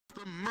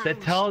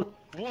That tell.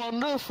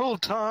 Wonderful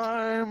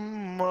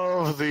time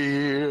of the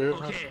year.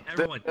 Okay,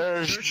 everyone.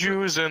 There's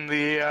Jews in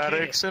the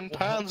attics and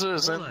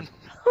panzers and.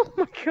 Oh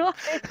my god.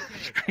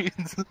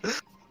 Screens.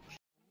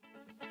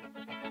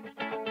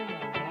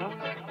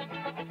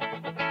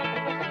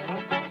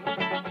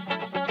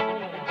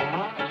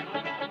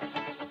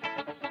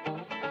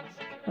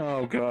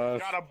 Oh god.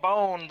 Got a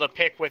bone to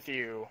pick with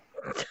you.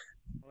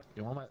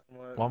 You want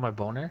my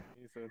boner?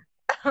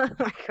 Oh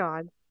my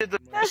god. What did the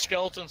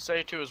skeleton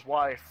say to his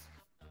wife?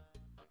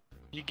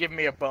 You give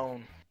me a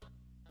bone.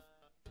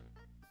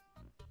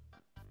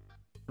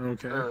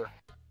 Okay.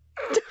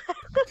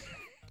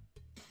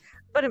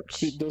 But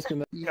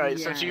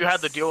Guys, since you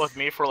had to deal with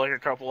me for like a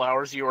couple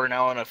hours, you are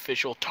now an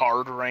official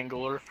tard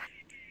wrangler.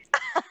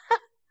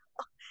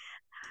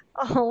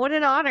 oh, what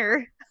an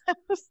honor.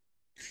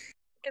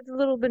 It's a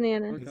little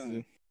banana.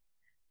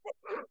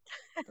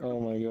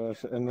 Oh my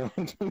gosh. And then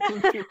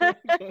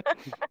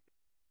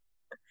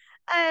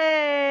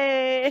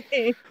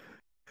Hey!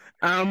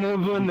 I'm a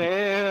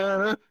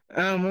banana.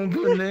 I'm a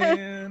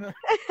banana.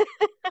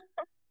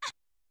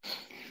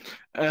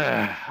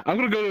 I'm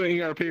gonna go to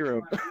an ERP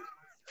room.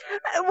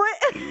 What?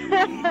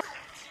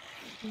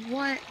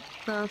 What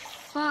the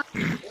fuck?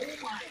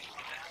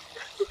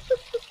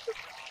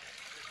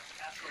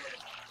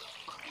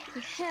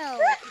 The hell?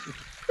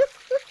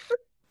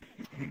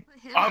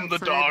 I'm the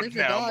dog There's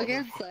now. a dog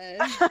outside.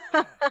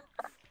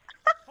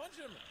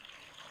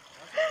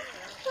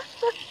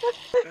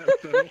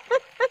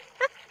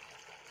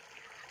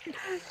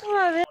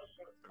 Love it.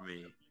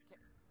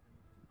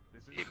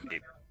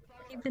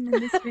 You've been in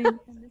this room.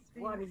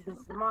 What is this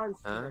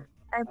monster?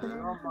 I've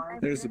been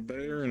There's a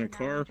bear in a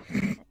car.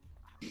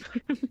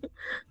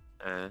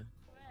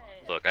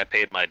 Look, I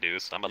paid my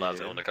dues. I'm allowed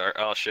to own the car.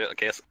 Oh shit.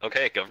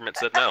 Okay, government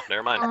said no.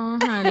 Never mind. Oh,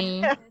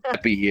 honey.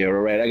 Happy here,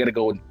 alright? I gotta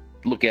go and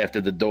look after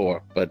the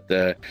door. But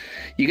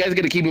you guys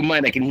gotta keep in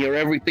mind I can hear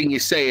everything you're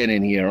saying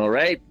in here,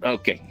 alright?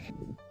 Okay.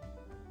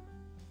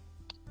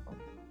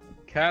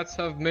 Cats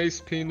have mace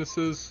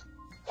penises.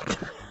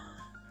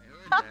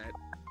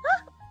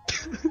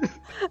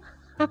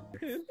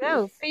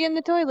 No, pee in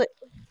the toilet.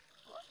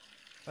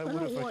 I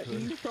would if I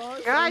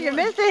could. God, you're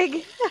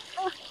missing.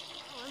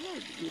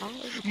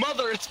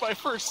 Mother, it's my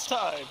first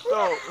time.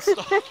 No,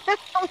 stop.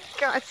 Oh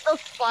god, still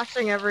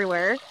splashing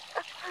everywhere.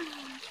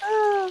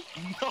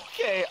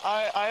 Okay,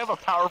 I have a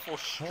powerful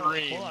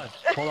stream.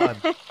 Hold on.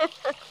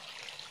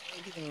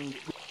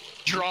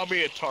 Draw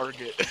me a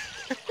target.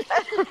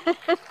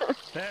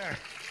 There.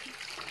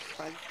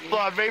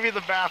 Hold on, maybe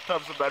the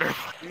bathtub's a better.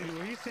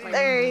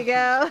 There you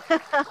go.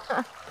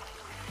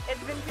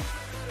 It's been good.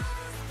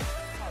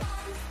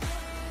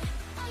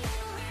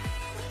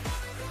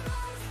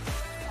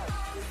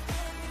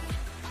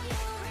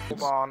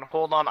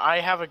 Hold on, I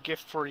have a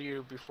gift for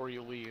you before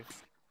you leave.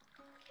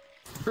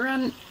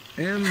 Run.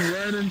 And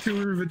right into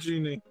her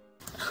vagina.